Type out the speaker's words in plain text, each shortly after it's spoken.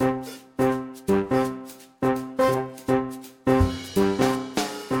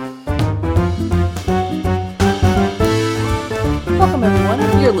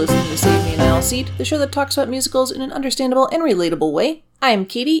Seat, the show that talks about musicals in an understandable and relatable way. I'm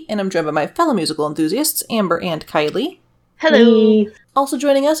Katie, and I'm joined by my fellow musical enthusiasts, Amber and Kylie. Hello! Also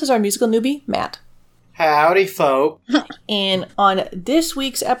joining us is our musical newbie, Matt. Howdy, folk. And on this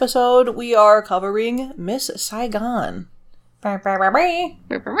week's episode, we are covering Miss Saigon.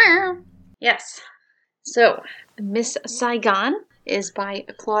 Yes. So, Miss Saigon is by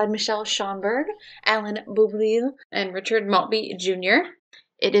Claude Michel Schönberg, Alan Boublil, and Richard Maltby Jr.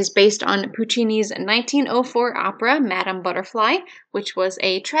 It is based on Puccini's 1904 opera, Madame Butterfly, which was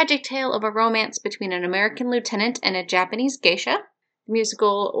a tragic tale of a romance between an American lieutenant and a Japanese geisha. The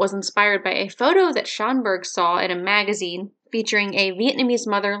musical was inspired by a photo that Schönberg saw in a magazine featuring a Vietnamese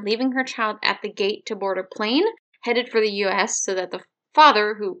mother leaving her child at the gate to board a plane headed for the U.S. so that the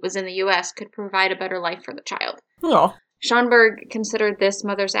father, who was in the U.S., could provide a better life for the child. Oh. Schönberg considered this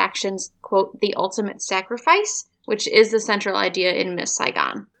mother's actions, quote, the ultimate sacrifice, which is the central idea in Miss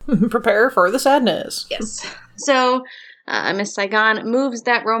Saigon. Prepare for the sadness. Yes. So, Miss Saigon moves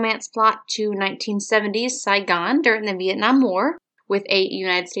that romance plot to 1970s Saigon during the Vietnam War with a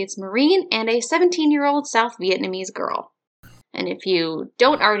United States Marine and a 17-year-old South Vietnamese girl. And if you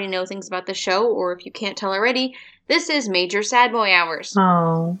don't already know things about the show, or if you can't tell already, this is major sad boy hours.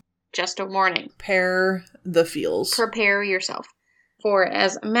 Oh. Just a warning. Prepare the feels. Prepare yourself for,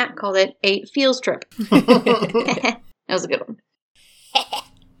 as Matt called it, a feels trip. That was a good one.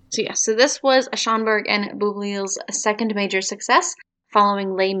 So this was Schönberg and Boublil's second major success,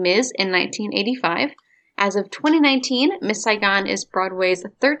 following Les Mis in 1985. As of 2019, Miss Saigon is Broadway's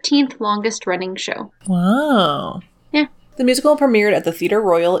 13th longest running show. Wow. Yeah. The musical premiered at the Theatre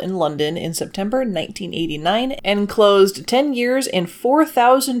Royal in London in September 1989 and closed 10 years and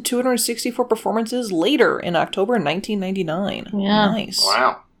 4,264 performances later in October 1999. Yeah. Nice.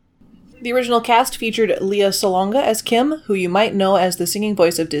 Wow. The original cast featured Lea Salonga as Kim, who you might know as the singing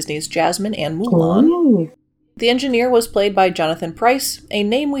voice of Disney's Jasmine and Mulan. Ooh. The engineer was played by Jonathan Pryce, a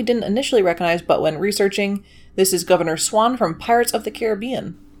name we didn't initially recognize but when researching, this is Governor Swan from Pirates of the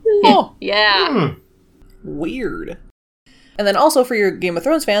Caribbean. Oh, Yeah. weird. And then also for your Game of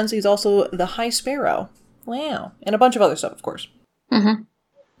Thrones fans, he's also the High Sparrow. Wow. And a bunch of other stuff, of course. Mm-hmm.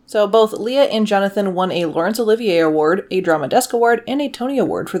 So both Lea and Jonathan won a Laurence Olivier Award, a Drama Desk Award, and a Tony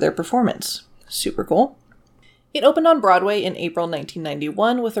Award for their performance. Super cool. It opened on Broadway in April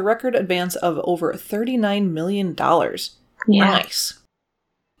 1991 with a record advance of over $39 million. Yeah. Nice.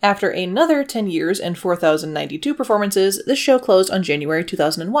 After another 10 years and 4,092 performances, this show closed on January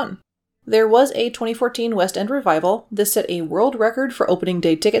 2001. There was a 2014 West End revival. This set a world record for opening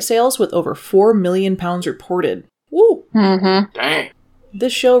day ticket sales with over £4 million reported. Woo! Mm-hmm. Dang.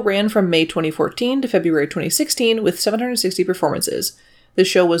 This show ran from May 2014 to February 2016 with 760 performances. This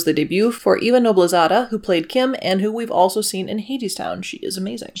show was the debut for Eva Noblezada, who played Kim, and who we've also seen in Hadestown. She is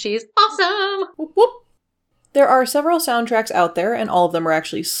amazing. She's awesome! Whoop, whoop. There are several soundtracks out there, and all of them are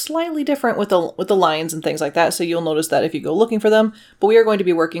actually slightly different with the lines and things like that, so you'll notice that if you go looking for them. But we are going to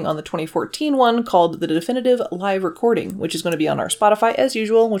be working on the 2014 one called The Definitive Live Recording, which is going to be on our Spotify as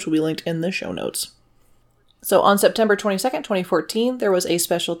usual, which will be linked in the show notes. So on September 22nd, 2014, there was a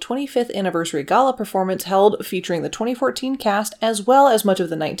special 25th anniversary gala performance held featuring the 2014 cast as well as much of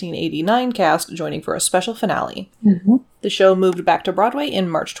the 1989 cast joining for a special finale. Mm-hmm. The show moved back to Broadway in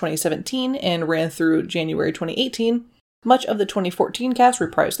March 2017 and ran through January 2018. Much of the 2014 cast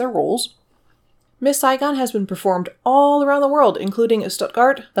reprised their roles. Miss Saigon has been performed all around the world, including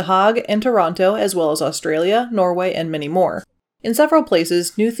Stuttgart, The Hague, and Toronto, as well as Australia, Norway, and many more. In several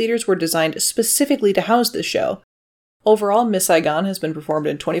places, new theaters were designed specifically to house this show. Overall, Miss Saigon has been performed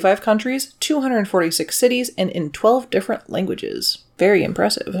in 25 countries, 246 cities, and in 12 different languages. Very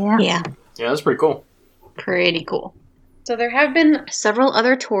impressive. Yeah. Yeah. Yeah, that's pretty cool. Pretty cool. So there have been several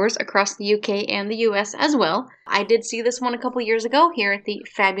other tours across the UK and the US as well. I did see this one a couple years ago here at the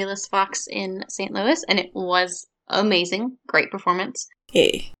Fabulous Fox in St. Louis, and it was amazing. Great performance.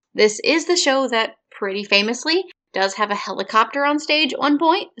 Hey. This is the show that pretty famously does have a helicopter on stage at one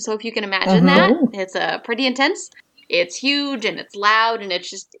point. So if you can imagine that, it's pretty intense. It's huge and it's loud and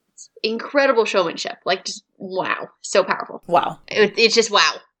it's incredible showmanship. Like, just wow. So powerful. Wow. It's just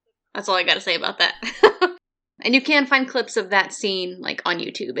wow. That's all I got to say about that. And you can find clips of that scene like on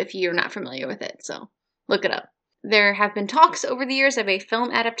YouTube if you're not familiar with it. So look it up. There have been talks over the years of a film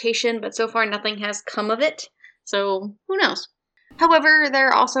adaptation, but so far nothing has come of it. So who knows? However,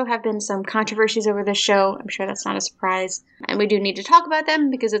 there also have been some controversies over this show. I'm sure that's not a surprise. And we do need to talk about them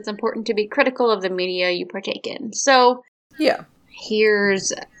because it's important to be critical of the media you partake in. So Yeah.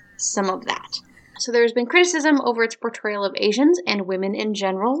 here's some of that. So there's been criticism over its portrayal of Asians and women in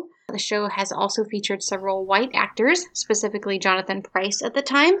general. The show has also featured several white actors, specifically Jonathan Pryce at the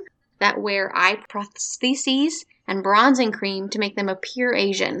time. that wear eye prostheses and bronzing cream to make them appear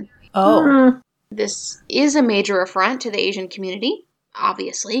Asian. Oh. This is a major affront to the Asian community,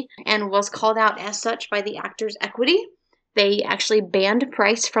 obviously, and was called out as such by the Actors' Equity. They actually banned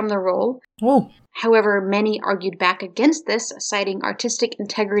Price from the role. Oh. However, many argued back against this, citing artistic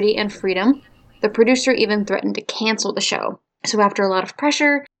integrity and freedom. The producer even threatened to cancel the show. So after a lot of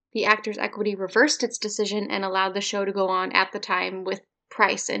pressure, the Actors' Equity reversed its decision and allowed the show to go on at the time with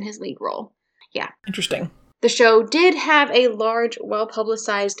Price in his lead role. Yeah. Interesting. The show did have a large,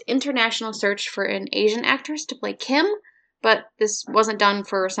 well-publicized international search for an Asian actress to play Kim, but this wasn't done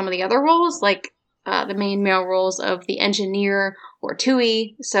for some of the other roles, like the main male roles of the engineer or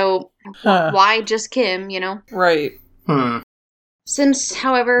Tui, so why just Kim, you know? Right. Since,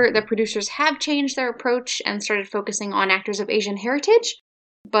 however, the producers have changed their approach and started focusing on actors of Asian heritage,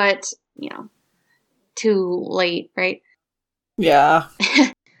 but, you know, too late, right? Yeah.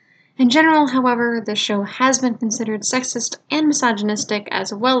 In general, however, the show has been considered sexist and misogynistic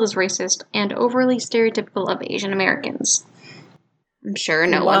as well as racist and overly stereotypical of Asian Americans. I'm sure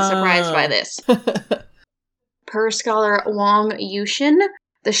no one's surprised by this. Per scholar Wang Yushin,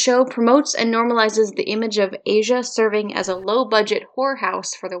 the show promotes and normalizes the image of Asia serving as a low-budget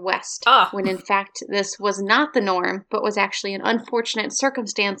whorehouse for the West, when in fact this was not the norm, but was actually an unfortunate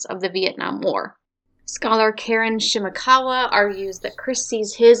circumstance of the Vietnam War. Scholar Karen Shimakawa argues that Chris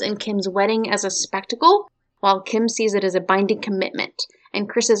sees his and Kim's wedding as a spectacle, while Kim sees it as a binding commitment, and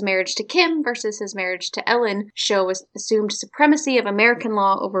Chris's marriage to Kim versus his marriage to Ellen show assumed supremacy of American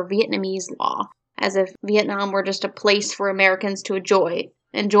law over Vietnamese law, as if Vietnam were just a place for Americans to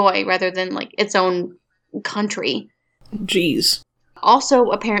enjoy rather than, like, its own country. Jeez. Also,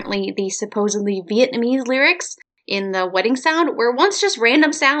 apparently, the supposedly Vietnamese lyrics in the wedding sound were once just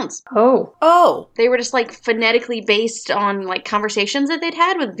random sounds. Oh. They were just, like, phonetically based on, like, conversations that they'd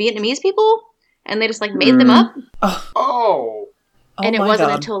had with Vietnamese people, and they just, like, made them up. Oh. And it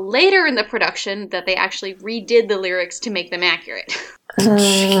wasn't until later in the production that they actually redid the lyrics to make them accurate.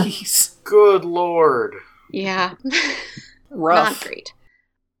 Jeez. Good lord. Yeah. Rough. Not great.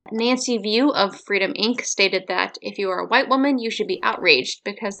 Nancy View of Freedom Inc. stated that if you are a white woman, you should be outraged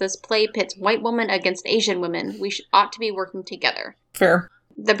because this play pits white women against Asian women. We ought to be working together. Fair.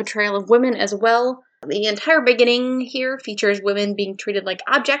 The portrayal of women as well. The entire beginning here features women being treated like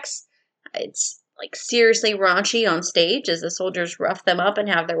objects. It's, like, seriously raunchy on stage as the soldiers rough them up and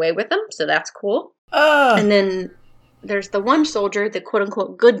have their way with them, so that's cool. And then there's the one soldier, the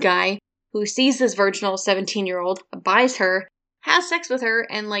quote-unquote good guy, who sees this virginal 17-year-old, buys her, has sex with her,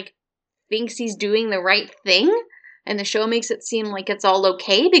 and, like, thinks he's doing the right thing, and the show makes it seem like it's all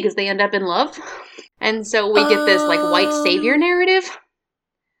okay because they end up in love. And so we get this, like, white savior narrative.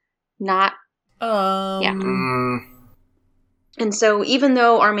 Not. Yeah. And so even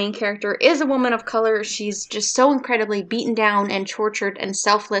though our main character is a woman of color, she's just so incredibly beaten down and tortured and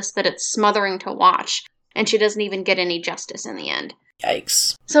selfless that it's smothering to watch. And she doesn't even get any justice in the end.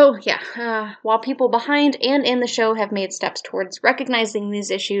 Yikes. So, yeah, while people behind and in the show have made steps towards recognizing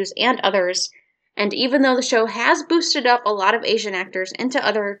these issues and others, and even though the show has boosted up a lot of Asian actors into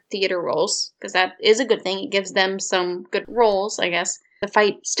other theater roles, because that is a good thing, it gives them some good roles, I guess, the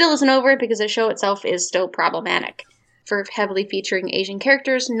fight still isn't over because the show itself is still problematic. For heavily featuring Asian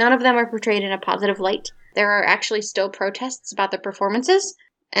characters, none of them are portrayed in a positive light. There are actually still protests about the performances,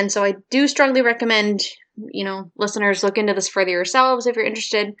 and so I do strongly recommend, you know, listeners look into this further yourselves if you're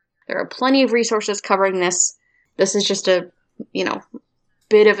interested. There are plenty of resources covering this. This is just a, you know,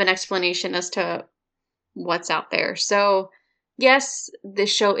 bit of an explanation as to what's out there. So, yes,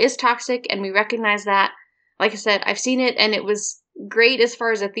 this show is toxic, and we recognize that. Like I said, I've seen it, and it was great as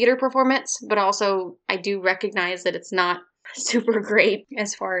far as a theater performance, but also I do recognize that it's not super great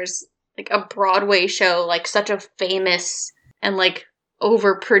as far as, like, a Broadway show, like, such a famous and, like,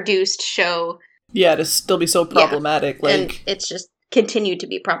 overproduced show. Yeah, to still be so problematic. Yeah. And it's just continued to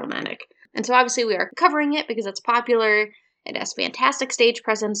be problematic. And so obviously we are covering it because it's popular, it has fantastic stage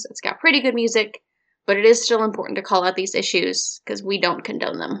presence, it's got pretty good music, but it is still important to call out these issues because we don't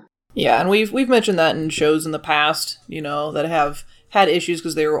condone them. Yeah, and we've mentioned that in shows in the past, you know, that have had issues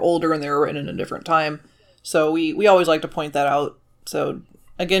because they were older and they were written in a different time. So we always like to point that out. So,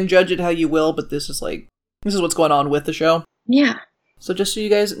 again, judge it how you will, but this is what's going on with the show. Yeah. So just so you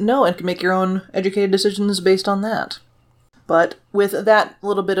guys know and can make your own educated decisions based on that. But with that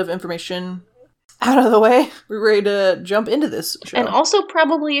little bit of information out of the way, we're ready to jump into this show. And also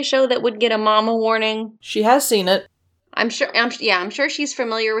probably a show that would get a mama warning. She has seen it. I'm sure she's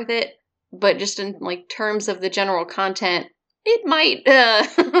familiar with it, but just in, like, terms of the general content, it might,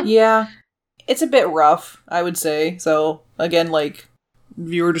 Yeah. It's a bit rough, I would say. So, again, like,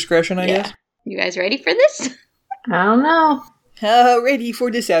 Viewer discretion, I guess. You guys ready for this? I don't know. Ready for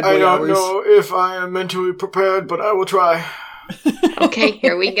the sad boy I don't hours. know if I am mentally prepared, but I will try. Okay,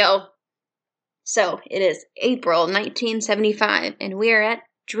 here we go. So, it is April 1975, and we are at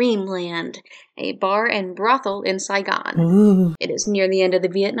Dreamland, a bar and brothel in Saigon. Ooh. It is near the end of the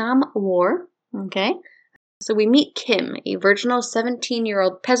Vietnam War. Okay. So we meet Kim, a virginal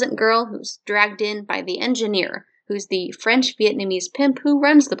 17-year-old peasant girl who's dragged in by the engineer, who's the French-Vietnamese pimp who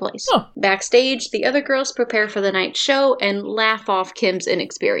runs the place. Oh. Backstage, the other girls prepare for the night show and laugh off Kim's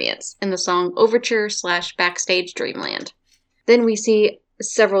inexperience in the song Overture/Backstage Dreamland. Then we see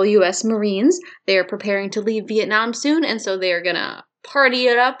several U.S. Marines. They are preparing to leave Vietnam soon, and so they are gonna party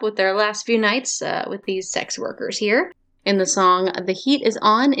it up with their last few nights with these sex workers here in the song The Heat is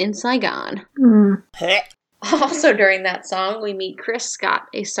On in Saigon. Also during that song, we meet Chris Scott,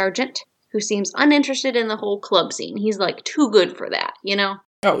 a sergeant who seems uninterested in the whole club scene. He's like too good for that, you know?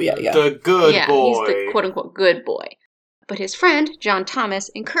 Oh, yeah. The good boy. He's the quote-unquote good boy. But his friend, John Thomas,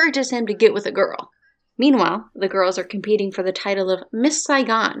 encourages him to get with a girl. Meanwhile, the girls are competing for the title of Miss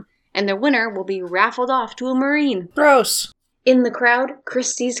Saigon, and their winner will be raffled off to a Marine. Gross. In the crowd,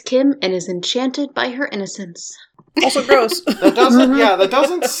 Chris sees Kim and is enchanted by her innocence. Also gross. That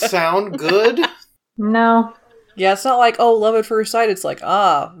doesn't sound good. No. Yeah, it's not like, oh, love at first sight. It's like,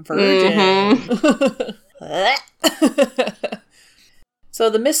 virgin. So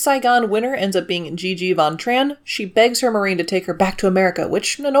the Miss Saigon winner ends up being Gigi Von Tran. She begs her Marine to take her back to America,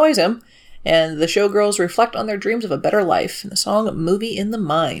 which annoys him. And the showgirls reflect on their dreams of a better life in the song Movie in the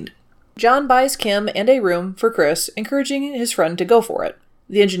Mind. John buys Kim and a room for Chris, encouraging his friend to go for it.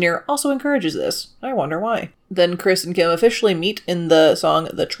 The engineer also encourages this. I wonder why. Then Chris and Kim officially meet in the song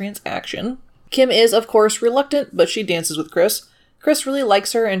The Transaction. Kim is, of course, reluctant, but she dances with Chris. Chris really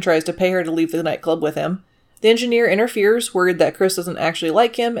likes her and tries to pay her to leave the nightclub with him. The engineer interferes, worried that Chris doesn't actually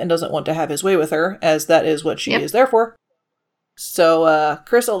like him and doesn't want to have his way with her, as that is what she is there for. So,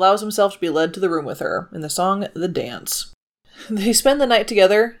 Chris allows himself to be led to the room with her in the song The Dance. They spend the night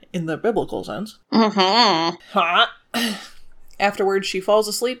together, in the biblical sense. Afterwards, she falls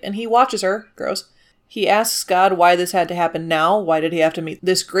asleep and he watches her. Gross. He asks God why this had to happen now. Why did he have to meet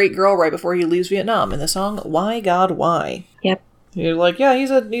this great girl right before he leaves Vietnam? In the song, Why God Why? Yep. You're like, yeah,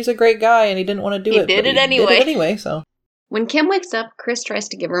 he's a great guy and he didn't want to do it. He did it anyway, so. When Kim wakes up, Chris tries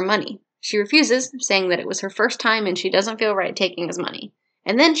to give her money. She refuses, saying that it was her first time and she doesn't feel right taking his money.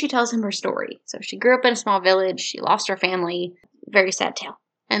 And then she tells him her story. So she grew up in a small village, she lost her family. Very sad tale.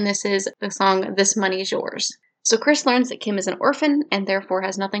 And this is the song This Money's Yours. So Chris learns that Kim is an orphan and therefore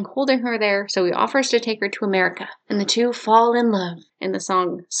has nothing holding her there, so he offers to take her to America. And the two fall in love in the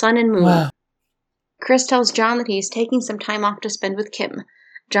song Sun and Moon. Wow. Chris tells John that he's taking some time off to spend with Kim.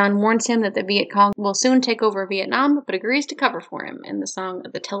 John warns him that the Viet Cong will soon take over Vietnam, but agrees to cover for him in the song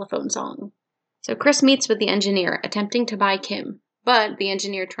The Telephone Song. So Chris meets with the engineer, attempting to buy Kim, but the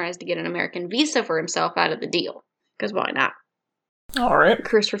engineer tries to get an American visa for himself out of the deal. Because why not? Alright.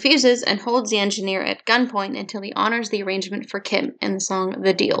 Chris refuses and holds the engineer at gunpoint until he honors the arrangement for Kim in the song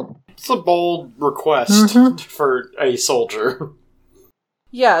The Deal. It's a bold request for a soldier.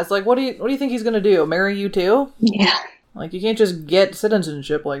 Yeah, it's like, what do you think he's gonna do? Marry you too? Yeah. Like, you can't just get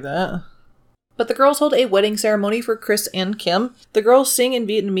citizenship like that. But the girls hold a wedding ceremony for Chris and Kim. The girls sing in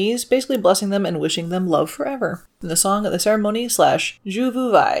Vietnamese, basically blessing them and wishing them love forever. In the song The Ceremony / Je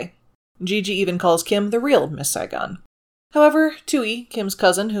Vous Vai. Gigi even calls Kim the real Miss Saigon. However, Tui, Kim's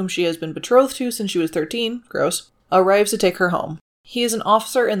cousin, whom she has been betrothed to since she was 13, gross, arrives to take her home. He is an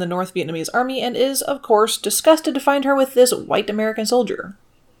officer in the North Vietnamese army and is, of course, disgusted to find her with this white American soldier.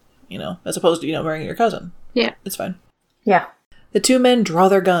 You know, as opposed to, marrying your cousin. Yeah. It's fine. Yeah. The two men draw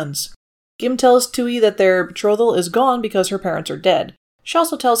their guns. Kim tells Tui that their betrothal is gone because her parents are dead. She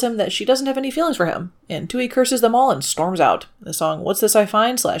also tells him that she doesn't have any feelings for him, and Tui curses them all and storms out. The song What's This I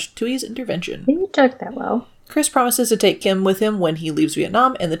Find / Tui's Intervention. You took that well. Chris promises to take Kim with him when he leaves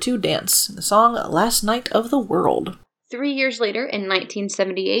Vietnam, and the two dance. The song Last Night of the World. 3 years later, in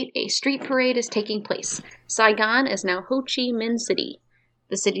 1978, a street parade is taking place. Saigon is now Ho Chi Minh City.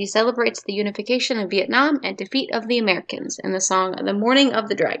 The city celebrates the unification of Vietnam and defeat of the Americans in the song The Morning of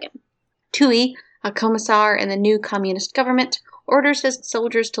the Dragon. Tui, a commissar in the new communist government, orders his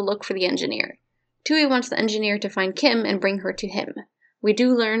soldiers to look for the engineer. Tui wants the engineer to find Kim and bring her to him. We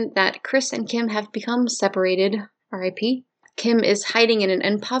do learn that Chris and Kim have become separated, R.I.P. Kim is hiding in an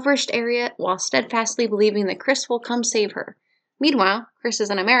impoverished area while steadfastly believing that Chris will come save her. Meanwhile, Chris is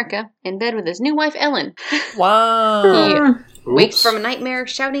in America, in bed with his new wife Ellen. Wow. He wakes from a nightmare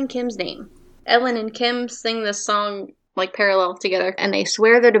shouting Kim's name. Ellen and Kim sing this song parallel together, and they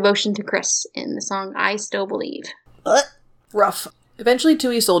swear their devotion to Chris in the song I Still Believe. Rough. Eventually,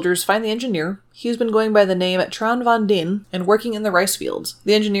 Tui's soldiers find the engineer. He's been going by the name Tran Van Din and working in the rice fields.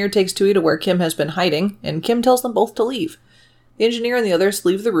 The engineer takes Tui to where Kim has been hiding, and Kim tells them both to leave. The engineer and the others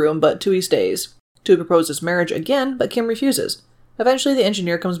leave the room, but Tui stays. Tui proposes marriage again, but Kim refuses. Eventually, the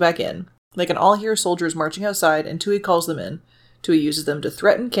engineer comes back in. They can all hear soldiers marching outside, and Tui calls them in. Tui uses them to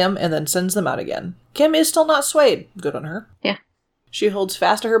threaten Kim and then sends them out again. Kim is still not swayed. Good on her. Yeah. She holds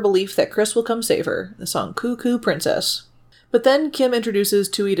fast to her belief that Chris will come save her. The song Cuckoo Princess. But then Kim introduces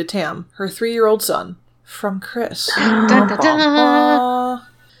Tui to Tam, her 3-year-old son. From Chris. Dun, dun, dun.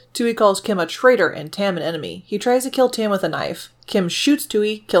 Tui calls Kim a traitor and Tam an enemy. He tries to kill Tam with a knife. Kim shoots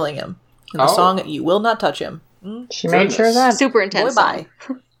Tui, killing him. In the song, You Will Not Touch Him. She made sure of that. Super intense. Boy, bye.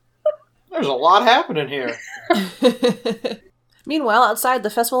 There's a lot happening here. Meanwhile, outside, the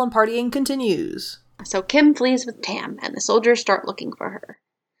festival and partying continues. So Kim flees with Tam, and the soldiers start looking for her.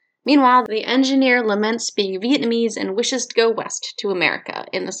 Meanwhile, the engineer laments being Vietnamese and wishes to go west to America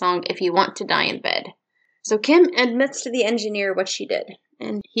in the song If You Want to Die in Bed. So Kim admits to the engineer what she did,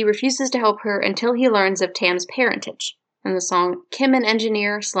 and he refuses to help her until he learns of Tam's parentage in the song Kim and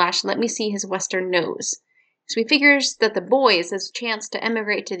Engineer / Let Me See His Western Nose. So he figures that the boy has a chance to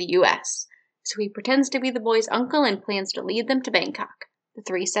emigrate to the U.S., so he pretends to be the boy's uncle and plans to lead them to Bangkok. The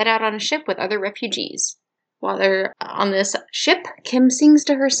three set out on a ship with other refugees. While they're on this ship, Kim sings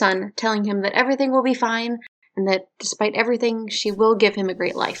to her son, telling him that everything will be fine, and that despite everything, she will give him a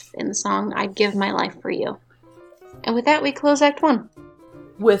great life in the song, I'd Give My Life for You. And with that, we close Act 1.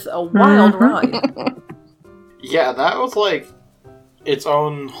 With a wild ride. Yeah, that was like its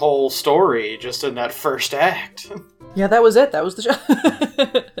own whole story just in that first act. Yeah, that was it. That was the show.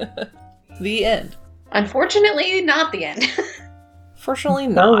 The end. Unfortunately, not the end. Fortunately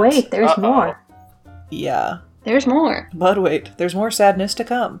not. Oh, wait, there's more. Yeah. There's more. But wait, there's more sadness to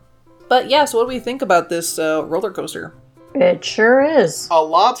come. But yeah, so what do we think about this roller coaster? It sure is. A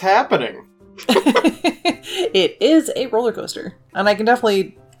lot's happening. It is a roller coaster. And I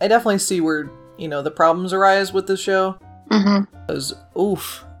definitely see where, the problems arise with this show. Mm-hmm. Because,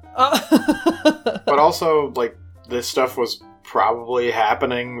 oof. But also, like, this stuff was probably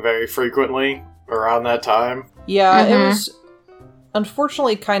happening very frequently around that time. Yeah, Mm-hmm. It was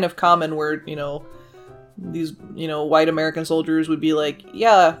unfortunately kind of common where, these, white American soldiers would be like,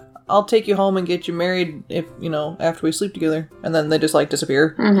 yeah, I'll take you home and get you married if, after we sleep together. And then they just,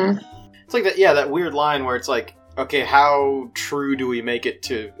 disappear. Mm-hmm. It's like that weird line where it's like, okay, how true do we make it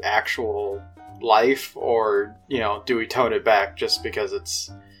to actual life? Or, do we tone it back just because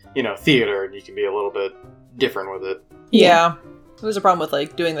it's, theater and you can be a little bit different with it? Yeah. There's a problem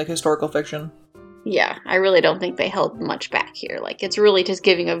with, doing, historical fiction. Yeah, I really don't think they held much back here. It's really just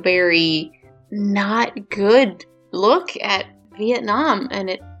giving a very not good look at Vietnam, and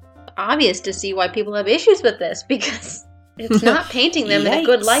it's obvious to see why people have issues with this, because it's not painting them in a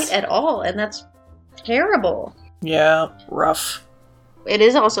good light at all, and that's terrible. Yeah, rough. It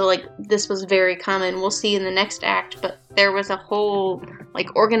is also, this was very common, we'll see in the next act, but there was a whole,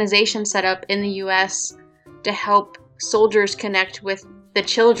 organization set up in the U.S. to help soldiers connect with the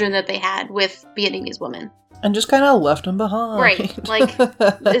children that they had with Vietnamese women. And just kind of left them behind. Right.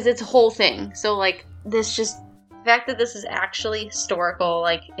 It's a whole thing. So, this just... The fact that this is actually historical,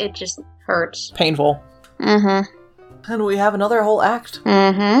 it just hurts. Painful. Mm-hmm. And we have another whole act.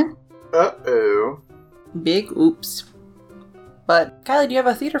 Mm-hmm. Uh-oh. Big oops. But, Kylie, do you have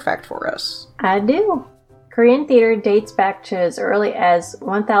a theater fact for us? I do. Korean theater dates back to as early as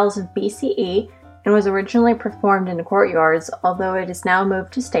 1000 BCE and was originally performed in courtyards, although it is now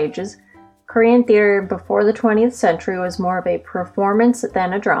moved to stages. Korean theater before the 20th century was more of a performance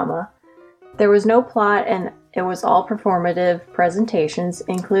than a drama. There was no plot, and it was all performative presentations,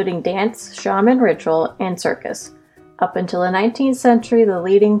 including dance, shaman ritual, and circus. Up until the 19th century, the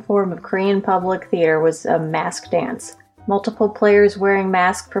leading form of Korean public theater was a mask dance. Multiple players wearing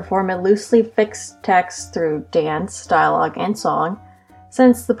masks perform a loosely fixed text through dance, dialogue, and song.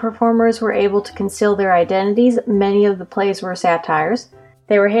 Since the performers were able to conceal their identities, many of the plays were satires.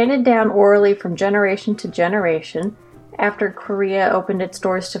 They were handed down orally from generation to generation. After Korea opened its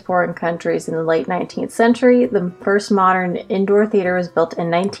doors to foreign countries in the late 19th century, the first modern indoor theater was built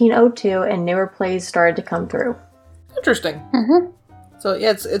in 1902 and newer plays started to come through. Interesting. Mm-hmm. So,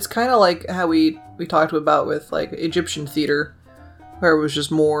 yeah, it's kind of like how we talked about with, Egyptian theater, where it was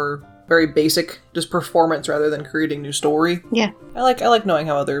just more very basic, just performance rather than creating new story. Yeah. I like knowing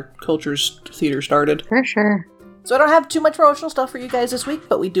how other cultures' theater started. For sure. So I don't have too much promotional stuff for you guys this week,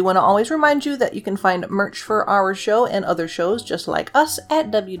 but we do want to always remind you that you can find merch for our show and other shows just like us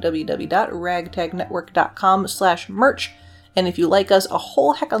at www.ragtagnetwork.com/merch. And if you like us a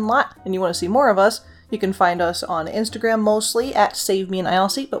whole heckin' lot and you want to see more of us, You can find us on Instagram mostly at Save Me an Aisle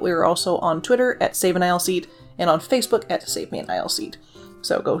Seat, but we are also on Twitter at Save an Aisle Seat and on Facebook at Save Me an Aisle Seat.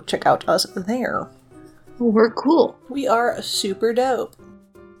 So go check out us there. We're cool. We are super dope.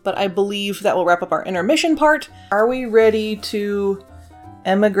 But I believe that will wrap up our intermission part. Are we ready to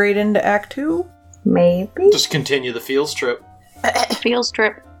emigrate into Act 2? Maybe? Just continue the fields trip. Fields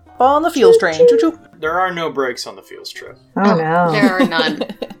trip. On the fields train. Choo-choo. There are no brakes on the fields trip. Oh no. There are none.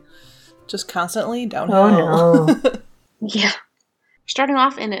 Just constantly downhill. Oh no. Yeah. Starting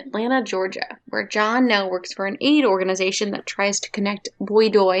off in Atlanta, Georgia, where John now works for an aid organization that tries to connect Boy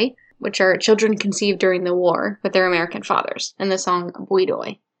Doy, which are children conceived during the war, with their American fathers, in the song Boy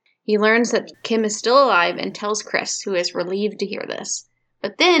Doy. He learns that Kim is still alive and tells Chris, who is relieved to hear this.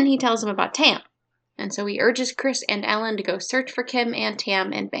 But then he tells him about Tam, and so he urges Chris and Ellen to go search for Kim and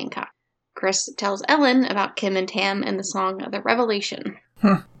Tam in Bangkok. Chris tells Ellen about Kim and Tam in the song The Revelation.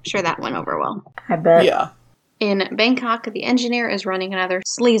 I'm sure that went over well. I bet. Yeah. In Bangkok, the engineer is running another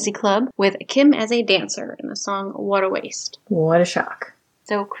sleazy club with Kim as a dancer in the song What a Waste. What a shock.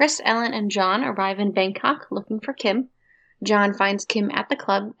 So Chris, Ellen, and John arrive in Bangkok looking for Kim. John finds Kim at the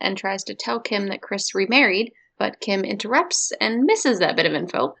club and tries to tell Kim that Chris remarried, but Kim interrupts and misses that bit of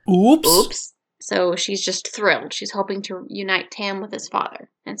info. Oops. So she's just thrilled. She's hoping to unite Tam with his father.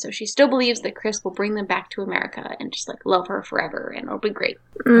 And so she still believes that Chris will bring them back to America and just love her forever and it'll be great.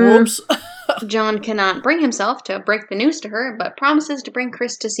 Whoops. John cannot bring himself to break the news to her, but promises to bring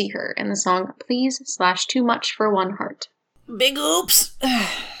Chris to see her in the song Please/Too Much for One Heart. Big oops.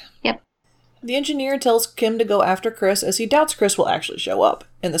 Yep. The engineer tells Kim to go after Chris as he doubts Chris will actually show up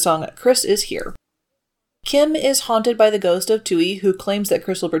in the song Chris is Here. Kim is haunted by the ghost of Tui, who claims that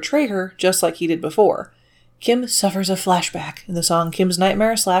Chris will betray her just like he did before. Kim suffers a flashback in the song Kim's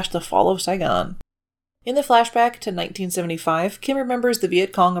Nightmare / The Fall of Saigon. In the flashback to 1975, Kim remembers the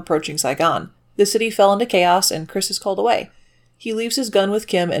Viet Cong approaching Saigon. The city fell into chaos and Chris is called away. He leaves his gun with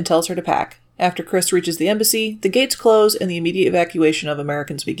Kim and tells her to pack. After Chris reaches the embassy, the gates close and the immediate evacuation of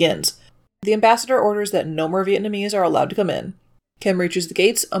Americans begins. The ambassador orders that no more Vietnamese are allowed to come in. Kim reaches the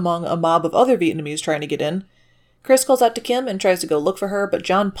gates among a mob of other Vietnamese trying to get in. Chris calls out to Kim and tries to go look for her, but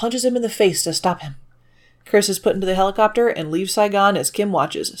John punches him in the face to stop him. Chris is put into the helicopter and leaves Saigon as Kim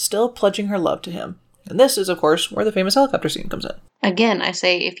watches, still pledging her love to him. And this is, of course, where the famous helicopter scene comes in. Again, I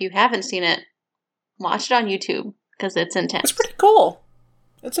say if you haven't seen it, watch it on YouTube, because it's intense. It's pretty cool.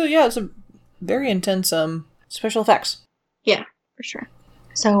 It's a very intense special effects. Yeah, for sure.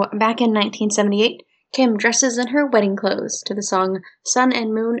 So, back in 1978, Kim dresses in her wedding clothes to the song Sun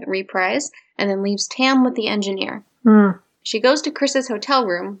and Moon Reprise, and then leaves Tam with the engineer. She goes to Chris's hotel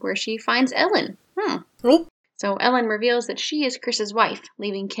room, where she finds Ellen. Oh. So Ellen reveals that she is Chris's wife,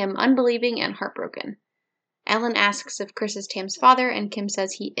 leaving Kim unbelieving and heartbroken. Ellen asks if Chris is Tam's father, and Kim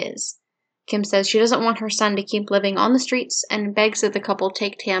says he is. Kim says she doesn't want her son to keep living on the streets, and begs that the couple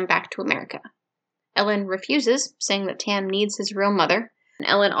take Tam back to America. Ellen refuses, saying that Tam needs his real mother. And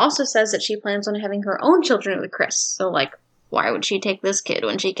Ellen also says that she plans on having her own children with Chris, so why would she take this kid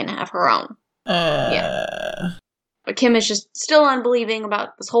when she can have her own? Yeah. But Kim is just still unbelieving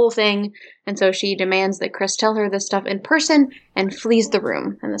about this whole thing, and so she demands that Chris tell her this stuff in person and flees the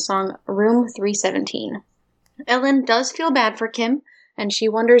room in the song Room 317. Ellen does feel bad for Kim, and she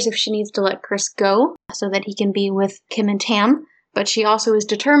wonders if she needs to let Chris go so that he can be with Kim and Tam, but she also is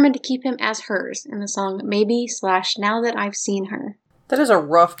determined to keep him as hers in the song Maybe/Now That I've Seen Her. That is a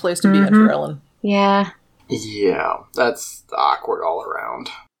rough place to be in for Ellen. Yeah. Yeah, that's awkward all around.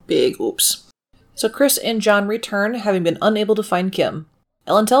 Big oops. So Chris and John return, having been unable to find Kim.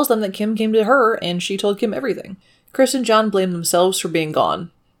 Ellen tells them that Kim came to her, and she told Kim everything. Chris and John blame themselves for being gone.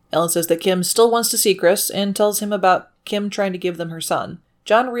 Ellen says that Kim still wants to see Chris, and tells him about Kim trying to give them her son.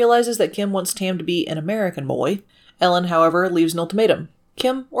 John realizes that Kim wants Tam to be an American boy. Ellen, however, leaves an ultimatum.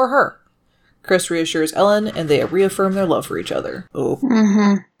 Kim or her. Chris reassures Ellen, and they reaffirm their love for each other. Oh.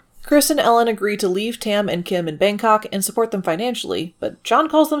 Chris and Ellen agree to leave Tam and Kim in Bangkok and support them financially, but John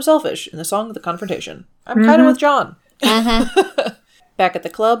calls them selfish in the song The Confrontation. I'm kind of with John. Back at the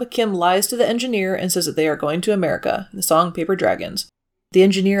club, Kim lies to the engineer and says that they are going to America, in the song Paper Dragons. The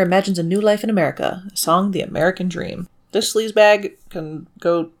engineer imagines a new life in America, the song The American Dream. This sleazebag can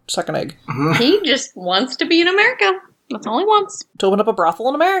go suck an egg. He just wants to be in America. That's all he wants. To open up a brothel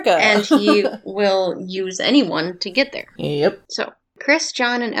in America. And he will use anyone to get there. Yep. So, Chris,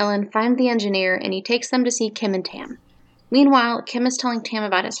 John, and Ellen find the engineer, and he takes them to see Kim and Tam. Meanwhile, Kim is telling Tam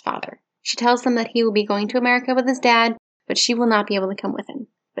about his father. She tells them that he will be going to America with his dad, but she will not be able to come with him.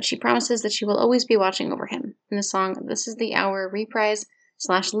 But she promises that she will always be watching over him in the song This Is the Hour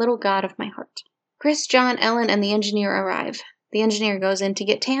Reprise/Little God of My Heart. Chris, John, Ellen, and the engineer arrive. The engineer goes in to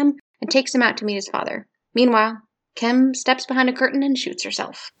get Tam, and takes him out to meet his father. Meanwhile, Kim steps behind a curtain and shoots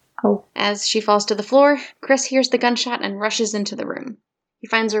herself. Oh. As she falls to the floor, Chris hears the gunshot and rushes into the room. He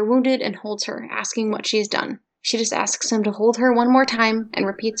finds her wounded and holds her, asking what she's done. She just asks him to hold her one more time and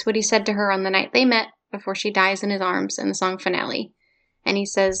repeats what he said to her on the night they met before she dies in his arms in the song finale. And he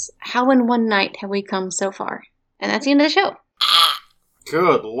says, "How in one night have we come so far?" And that's the end of the show.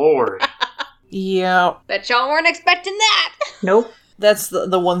 Good lord. Yeah. Bet y'all weren't expecting that! Nope. That's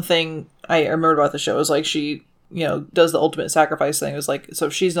the one thing I remember about the show is like she, does the ultimate sacrifice thing. It's like, so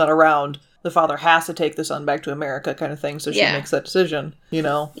if she's not around, the father has to take the son back to America kind of thing. So she makes that decision,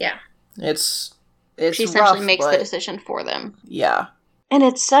 Yeah. It's she essentially rough, makes but the decision for them. Yeah. And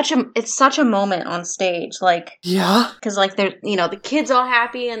it's such a moment on stage, like, Yeah. because like they're the kids all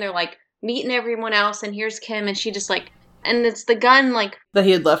happy and they're like meeting everyone else, and here's Kim, and she just like, and it's the gun like That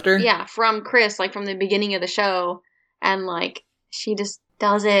he had left her? from Chris, like from the beginning of the show, and like she just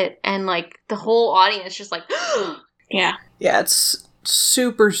does it, and like the whole audience just like yeah, it's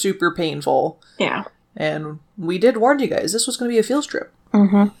super, super painful. yeah, And we did warn you guys, this was going to be a field trip.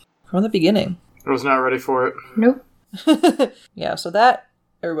 mm-hmm. From the beginning. I was not ready for it. Nope. Yeah, so that,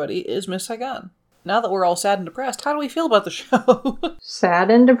 everybody, is Miss Saigon. Now that we're all sad and depressed, how do we feel about the show? Sad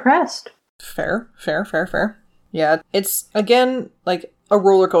and depressed. Fair. Yeah, it's, again, like, a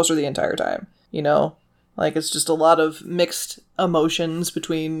roller coaster the entire time, Like, it's just a lot of mixed emotions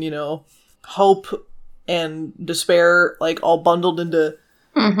between, hope and despair, like, all bundled into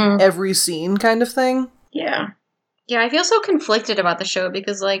every scene kind of thing. Yeah, I feel so conflicted about the show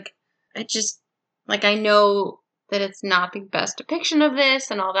because like I just like I know that it's not the best depiction of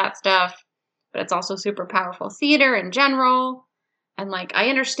this and all that stuff, but it's also super powerful theater in general, and like I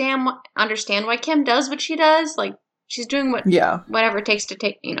understand why Kim does what she does. Like she's doing whatever it takes to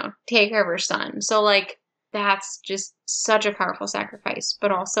take care of her son. So like that's just such a powerful sacrifice,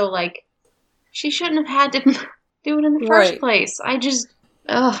 but also like she shouldn't have had to do it in the first place. I just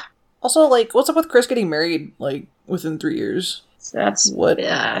Also, like, what's up with Chris getting married, like, within 3 years? That's what?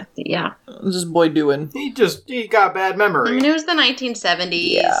 Yeah. What's this boy doing? He got bad memory. I mean, it was the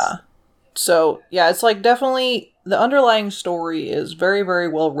 1970s. Yeah. So, yeah, it's like definitely the underlying story is very, very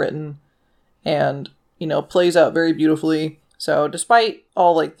well written and, plays out very beautifully. So, despite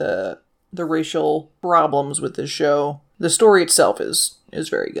all, like, the racial problems with this show, the story itself is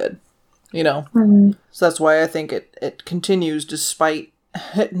very good, Mm-hmm. So that's why I think it continues despite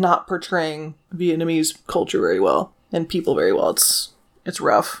it not portraying Vietnamese culture very well and people very well. It's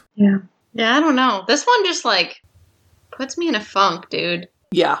rough. Yeah. Yeah, I don't know. This one just like puts me in a funk, dude.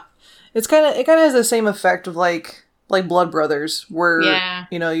 Yeah. It kind of has the same effect of like Blood Brothers, where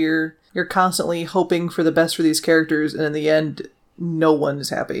you're constantly hoping for the best for these characters, and in the end, no one is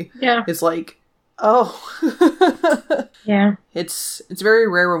happy. Yeah. It's like, oh. Yeah. It's very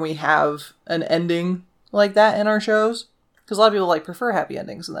rare when we have an ending like that in our shows, because a lot of people prefer happy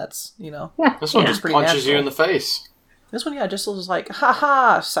endings, and that's Yeah. This one Yeah. just Pretty punches you natural. in the face. This one, just was like,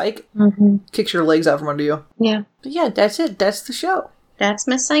 ha, psych, Mm-hmm. kicks your legs out from under you. Yeah. But yeah, that's it. That's the show. That's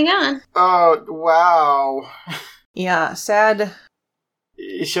Miss Saigon. Oh, wow. Yeah, sad.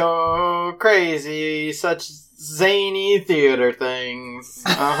 So crazy. Such zany theater things.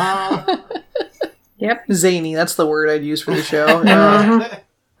 Uh-huh. Yep. Zany, that's the word I'd use for the show.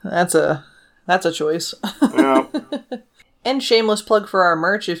 That's a choice. Yeah. And shameless plug for our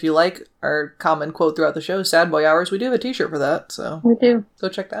merch, if you like our common quote throughout the show, Sad Boy Hours, we do have a t-shirt for that, so We do. go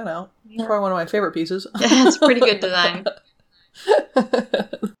check that out. It's probably one of my favorite pieces. It's pretty good design.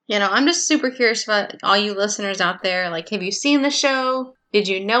 I'm just super curious about all you listeners out there. Like, have you seen the show? Did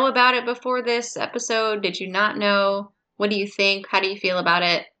you know about it before this episode? Did you not know? What do you think? How do you feel about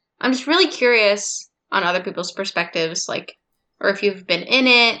it? I'm just really curious on other people's perspectives, or if you've been in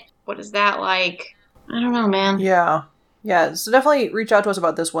it. What is that like? I don't know, man. Yeah, so definitely reach out to us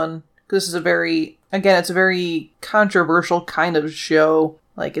about this one, because this is it's a very controversial kind of show.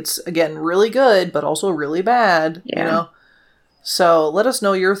 Like, it's, again, really good, but also really bad, So let us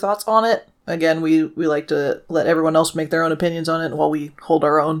know your thoughts on it. Again, we like to let everyone else make their own opinions on it while we hold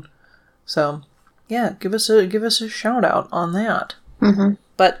our own. So, yeah, give us a shout out on that. Mm-hmm.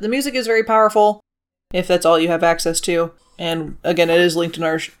 But the music is very powerful, if that's all you have access to. And again, it is linked in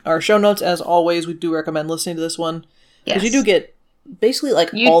our show notes. As always, we do recommend listening to this one. Because you do get basically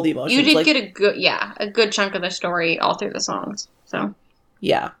all the emotions. You did get a good chunk of the story all through the songs. So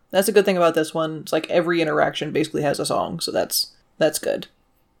yeah, that's a good thing about this one. It's like every interaction basically has a song, so that's good.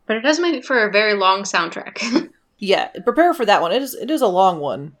 But it does make it for a very long soundtrack. Yeah, prepare for that one. It is a long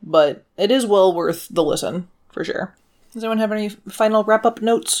one, but it is well worth the listen, for sure. Does anyone have any final wrap-up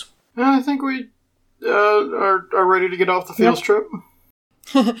notes? I think we are ready to get off the field trip.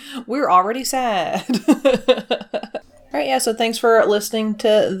 We're already sad. Alright, yeah, so thanks for listening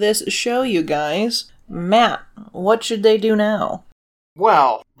to this show, you guys. Matt, what should they do now?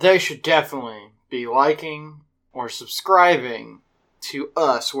 Well, they should definitely be liking or subscribing to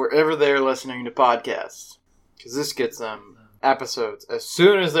us wherever they're listening to podcasts. Because this gets them episodes as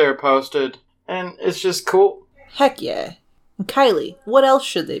soon as they're posted, and it's just cool. Heck yeah. And Kylie, what else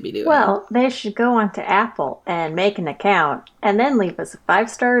should they be doing? Well, they should go onto Apple and make an account, and then leave us a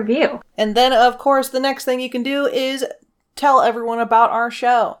 5-star review. And then, of course, the next thing you can do is tell everyone about our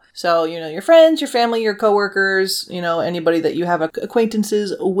show. So, your friends, your family, your coworkers, anybody that you have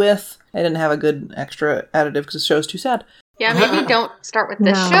acquaintances with. I didn't have a good extra additive because the show's too sad. Yeah, maybe don't start with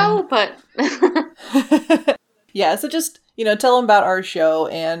this show, but... Yeah, so just, tell them about our show,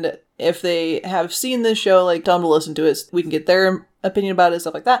 and if they have seen this show, tell them to listen to it. We can get their opinion about it,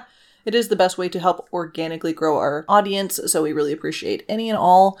 stuff like that. It is the best way to help organically grow our audience, so we really appreciate any and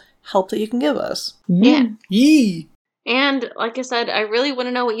all help that you can give us. Yeah. Yee! And like I said, I really want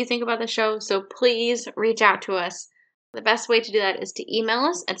to know what you think about the show, so please reach out to us. The best way to do that is to email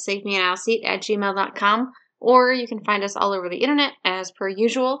us at savemeanaisleseat@gmail.com, or you can find us all over the internet as per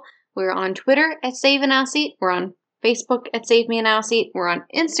usual. We're on Twitter at SaveAnAisleSeat, we're on Facebook at SaveMeAnAisleSeat, we're on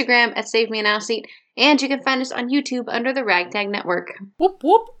Instagram at SaveMeAnAisleSeat, and you can find us on YouTube under the Ragtag Network. Whoop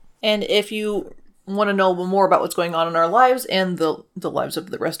whoop! And if you want to know more about what's going on in our lives and the lives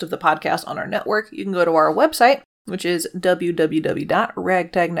of the rest of the podcast on our network, you can go to our website, which is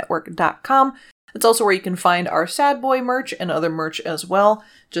www.ragtagnetwork.com. It's also where you can find our Sad Boy merch and other merch as well.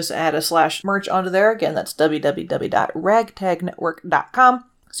 Just add a /merch onto there. Again, that's www.ragtagnetwork.com.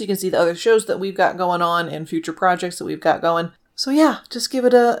 So you can see the other shows that we've got going on and future projects that we've got going. So yeah, just give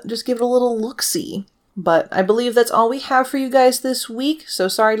it a little look-see. But I believe that's all we have for you guys this week. So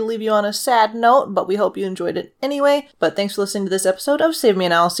sorry to leave you on a sad note, but we hope you enjoyed it anyway. But thanks for listening to this episode of Save Me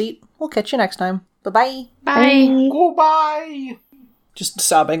an Aisle Seat. We'll catch you next time. Bye-bye. Bye. Goodbye. Just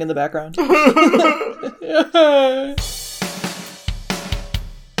sobbing in the background.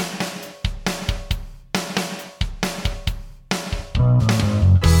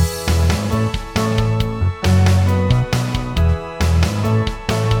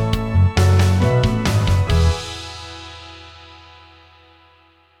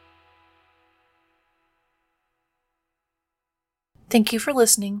 Thank you for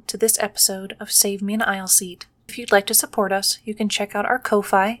listening to this episode of Save Me an Aisle Seat. If you'd like to support us, you can check out our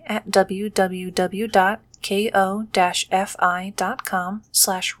Ko-Fi at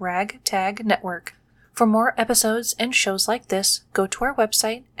www.ko-fi.com/ragtagnetwork. For more episodes and shows like this, go to our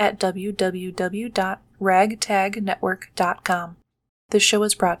website at www.ragtagnetwork.com. This show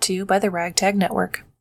is brought to you by the Ragtag Network.